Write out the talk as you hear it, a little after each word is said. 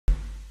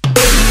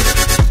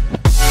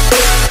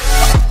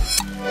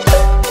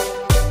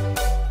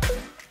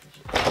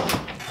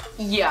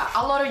Yeah,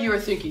 a lot of you are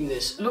thinking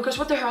this. Lucas,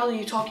 what the hell are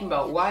you talking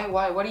about? Why,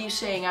 what are you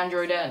saying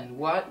Android N?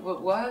 What?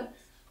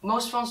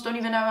 Most phones don't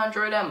even have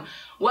Android M.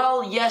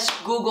 Well, yes,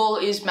 Google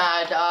is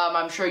mad,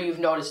 I'm sure you've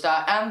noticed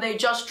that, and they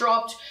just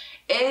dropped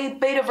a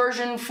beta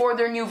version for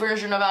their new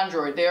version of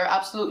Android. They're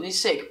absolutely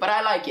sick, but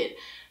I like it.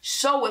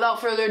 So without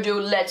further ado,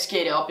 let's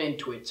get up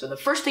into it. So the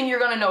first thing you're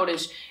gonna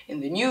notice in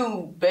the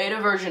new beta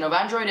version of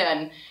Android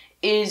N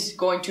is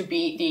going to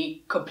be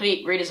the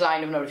complete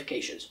redesign of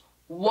notifications.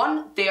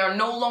 One, they are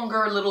no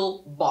longer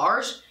little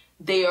bars.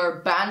 They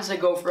are bands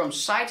that go from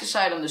side to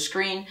side on the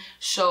screen.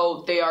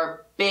 So they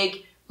are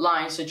big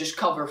lines that just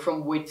cover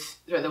from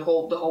the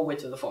whole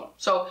width of the phone.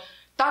 So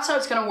that's how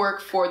it's going to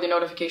work for the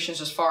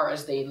notifications as far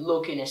as they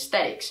look in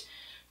aesthetics.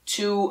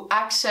 To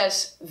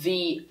access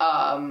the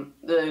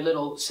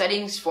little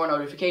settings for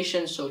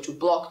notifications, so to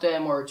block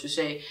them or to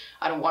say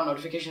I don't want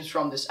notifications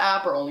from this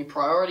app or only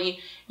priority,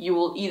 you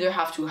will either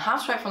have to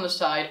half swipe from the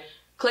side,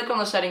 click on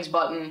the settings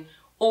button,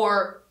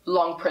 or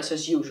long press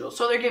as usual.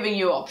 So they're giving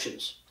you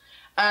options.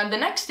 And the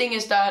next thing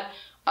is that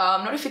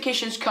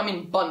notifications come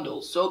in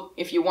bundles. So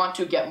if you want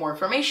to get more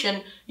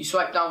information, you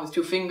swipe down with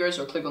 2 fingers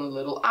or click on the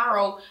little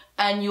arrow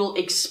and you'll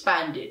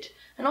expand it.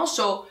 And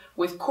also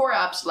with core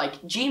apps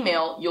like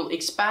Gmail, you'll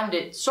expand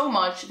it so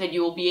much that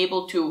you will be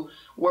able to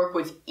work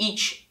with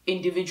each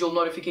individual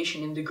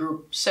notification in the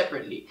group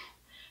separately.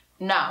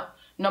 Now,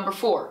 number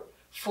 4.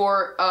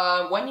 For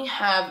when you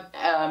have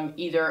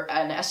either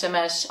an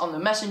SMS on the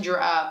Messenger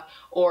app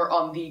or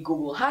on the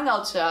Google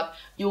Hangouts app,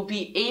 you'll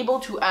be able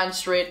to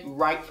answer it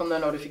right from the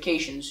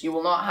notifications. You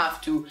will not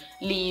have to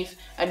leave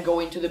and go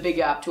into the big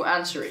app to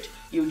answer it.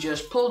 You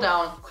just pull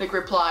down, click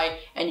reply,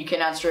 and you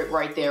can answer it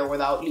right there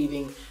without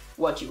leaving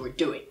what you were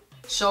doing.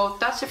 So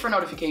that's it for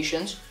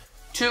notifications.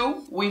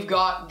 2, we've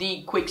got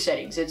the quick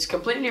settings. It's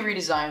completely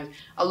redesigned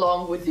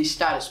along with the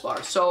status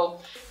bar. So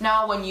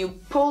now when you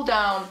pull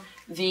down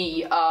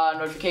the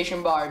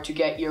notification bar to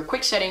get your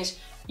quick settings,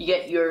 you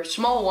get your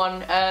small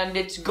one and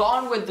it's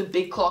gone with the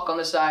big clock on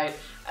the side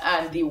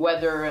and the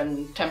weather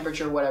and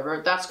temperature,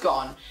 whatever, that's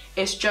gone.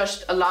 It's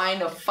just a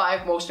line of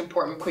 5 most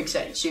important quick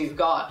settings. So you've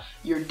got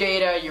your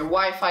data, your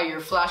Wi-Fi, your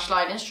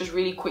flashlight, and it's just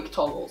really quick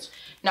toggles.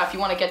 Now if you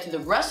want to get to the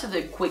rest of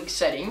the quick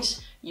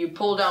settings, you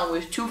pull down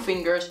with 2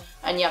 fingers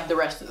and you have the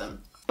rest of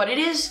them. But it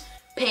is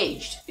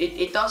paged.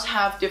 It does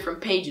have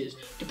different pages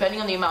depending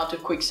on the amount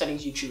of quick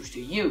settings you choose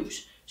to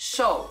use.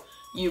 So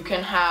you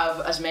can have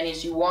as many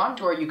as you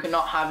want, or you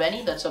cannot have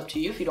any. That's up to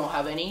you. If you don't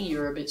have any,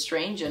 you're a bit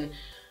strange, and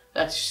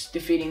that's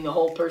defeating the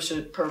whole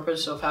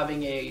purpose of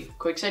having a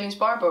quick settings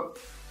bar, but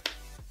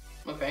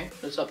okay,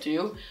 that's up to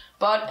you.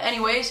 But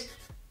anyways,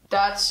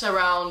 that's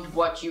around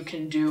what you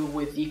can do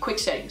with the quick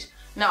settings.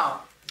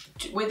 Now,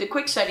 with the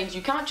quick settings,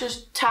 you can't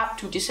just tap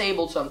to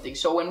disable something.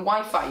 So when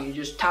Wi-Fi, you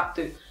just tap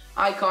the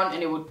icon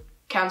and it would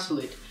cancel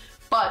it.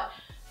 But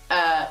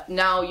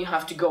now you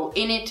have to go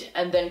in it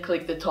and then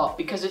click the top,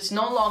 because it's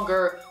no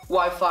longer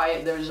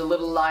Wi-Fi. There's a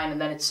little line and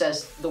then it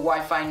says the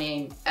Wi-Fi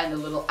name and the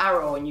little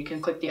arrow, and you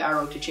can click the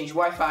arrow to change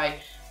Wi-Fi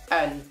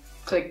and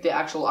click the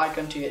actual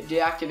icon to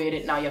deactivate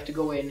it. Now you have to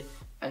go in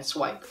and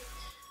swipe.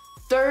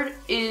 Third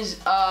is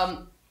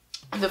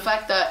the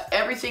fact that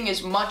everything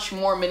is much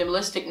more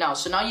minimalistic now.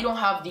 So now you don't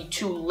have the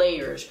 2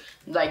 layers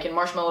like in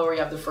Marshmallow, where you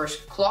have the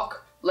first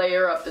clock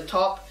layer up the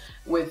top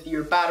with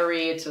your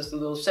battery. It says the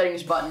little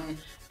settings button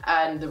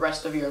and the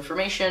rest of your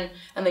information,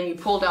 and then you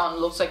pull down, it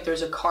looks like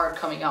there's a card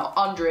coming out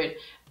under it,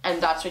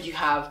 and that's what you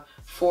have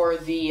for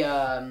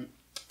the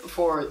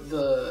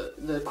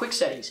quick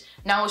settings.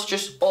 Now it's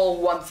just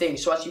all one thing.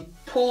 So as you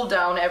pull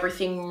down,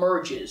 everything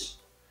merges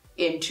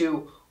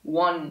into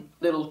one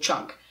little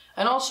chunk.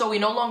 And also we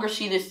no longer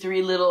see the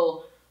 3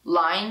 little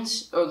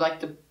lines or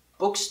like the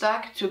book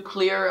stack to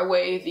clear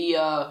away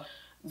the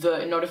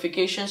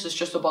notifications. It's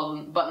just a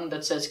button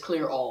that says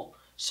clear all.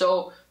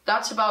 So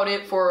that's about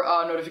it for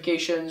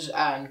notifications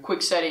and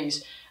quick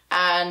settings.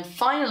 And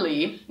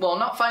finally, well,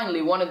 not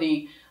finally, one of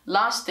the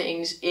last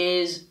things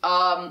is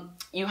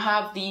you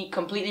have the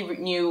completely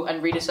new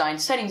and redesigned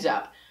settings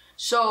app.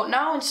 So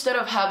now instead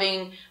of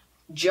having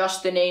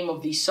just the name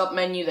of the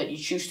submenu that you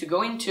choose to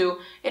go into,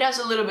 it has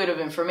a little bit of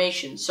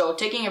information. So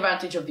taking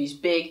advantage of these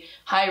big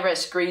high-res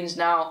screens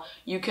now,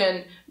 you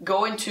can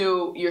go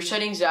into your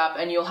settings app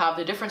and you'll have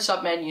the different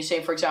submenus,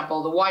 say for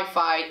example the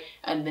Wi-Fi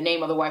and the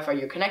name of the Wi-Fi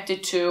you're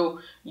connected to,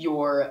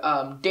 your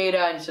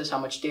data, and it says how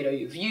much data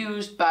you've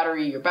used,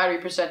 battery, your battery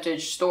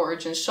percentage,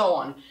 storage, and so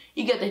on.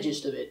 You get the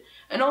gist of it.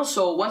 And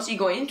also, once you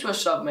go into a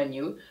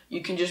submenu,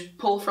 you can just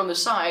pull from the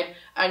side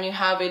and you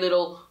have a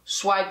little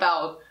swipe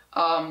out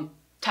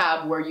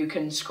tab where you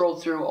can scroll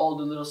through all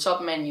the little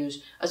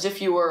submenus as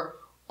if you were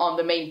on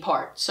the main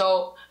part.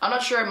 So I'm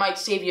not sure it might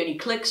save you any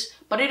clicks,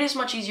 but it is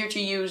much easier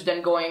to use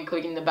than going and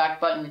clicking the back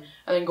button and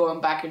then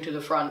going back into the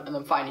front and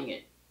then finding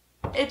it.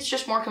 It's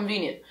just more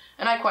convenient,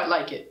 and I quite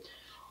like it.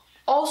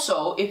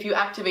 Also, if you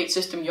activate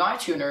System UI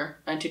Tuner,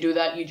 and to do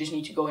that you just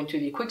need to go into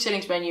the quick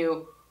settings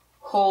menu,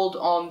 hold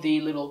on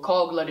the little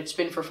cog, let it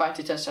spin for 5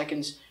 to 10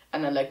 seconds,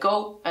 and then let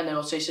go, and then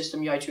it'll say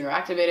System UI Tuner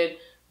activated.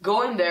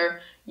 Go in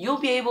there, you'll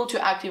be able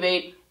to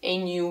activate a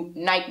new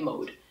night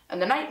mode.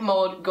 And the night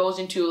mode goes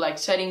into like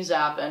settings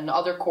app and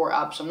other core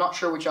apps, I'm not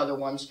sure which other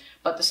ones,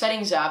 but the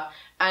settings app,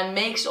 and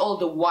makes all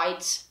the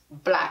whites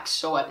black.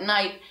 So at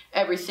night,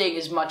 everything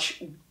is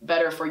much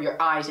better for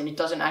your eyes and it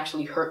doesn't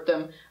actually hurt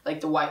them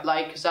like the white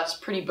light, because that's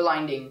pretty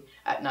blinding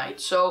at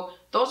night. So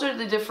those are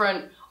the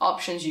different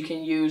options you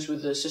can use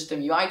with the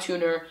System UI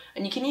Tuner,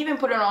 and you can even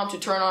put it on to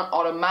turn on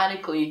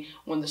automatically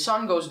when the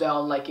sun goes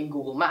down, like in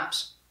Google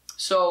Maps.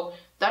 So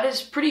that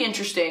is pretty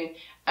interesting,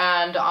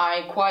 and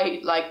I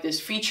quite like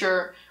this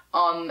feature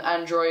on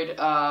Android,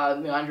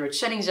 the Android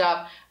settings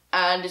app,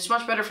 and it's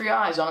much better for your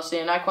eyes, honestly,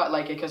 and I quite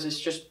like it because it's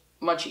just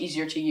much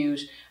easier to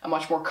use and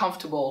much more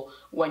comfortable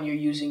when you're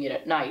using it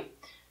at night.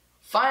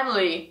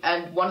 Finally,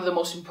 and one of the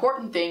most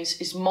important things,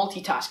 is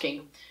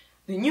multitasking.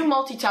 The new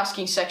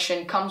multitasking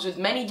section comes with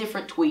many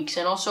different tweaks,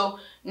 and also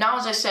now,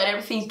 as I said,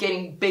 everything's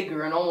getting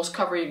bigger and almost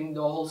covering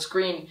the whole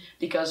screen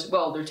because,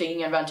 well, they're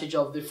taking advantage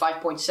of the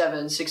 5.7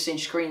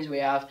 6-inch screens we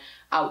have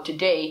out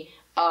today.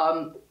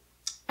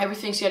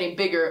 Everything's getting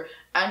bigger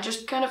and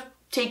just kind of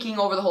taking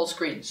over the whole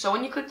screen. So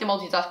when you click the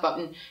multitask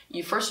button,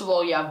 first of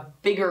all you have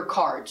bigger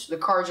cards. The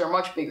cards are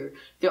much bigger.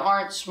 They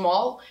aren't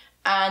small,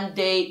 and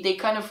they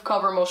kind of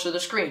cover most of the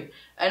screen.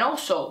 And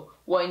also,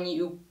 when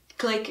you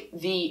click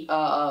the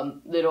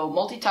little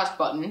multitask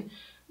button,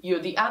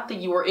 the app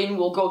that you are in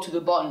will go to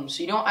the bottom,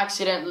 so you don't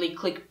accidentally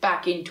click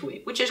back into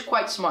it, which is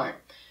quite smart.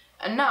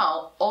 And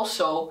now,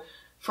 also,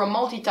 from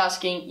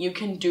multitasking, you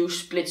can do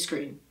split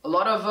screen. A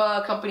lot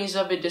of companies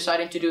have been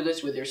deciding to do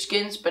this with their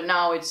skins, but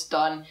now it's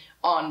done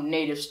on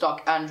native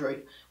stock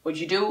Android. What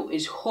you do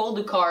is hold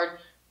the card,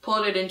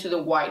 pull it into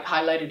the white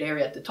highlighted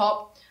area at the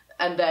top,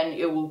 and then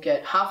it will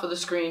get half of the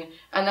screen,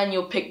 and then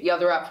you'll pick the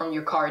other app from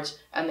your cards,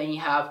 and then you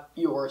have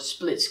your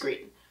split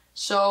screen.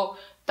 So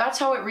that's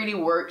how it really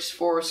works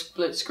for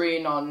split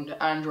screen on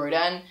Android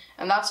N,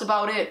 and that's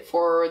about it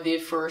for the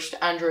first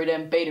Android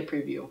M beta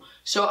preview.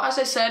 So as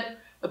I said,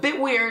 a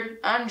bit weird,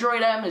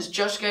 Android M is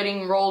just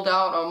getting rolled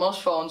out on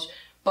most phones,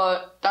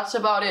 but that's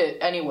about it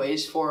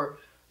anyways for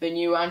the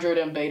new Android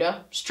M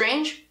beta.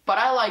 Strange, but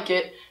I like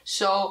it.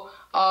 So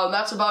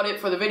that's about it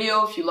for the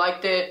video. If you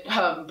liked it,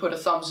 put a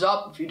thumbs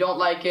up. If you don't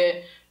like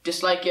it,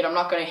 dislike it. I'm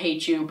not gonna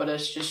hate you, but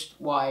it's just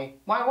why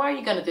are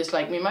you gonna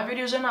dislike me? My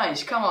videos are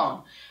nice, come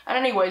on. And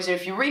anyways,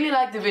 if you really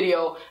like the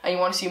video and you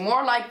want to see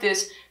more like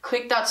this,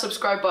 click that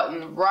subscribe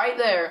button right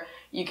there.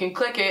 You can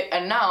click it,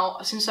 and now,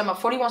 since I'm at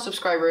 41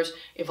 subscribers,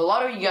 if a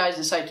lot of you guys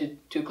decide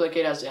to click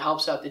it as it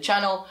helps out the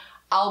channel,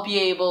 I'll be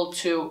able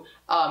to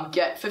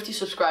get 50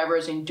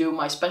 subscribers and do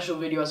my special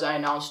video as I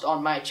announced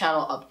on my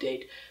channel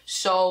update.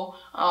 So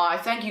I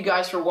thank you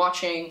guys for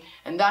watching,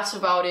 and that's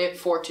about it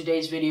for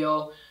today's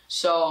video.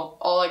 So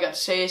all I got to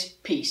say is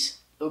peace.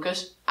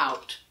 Lucas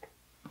out.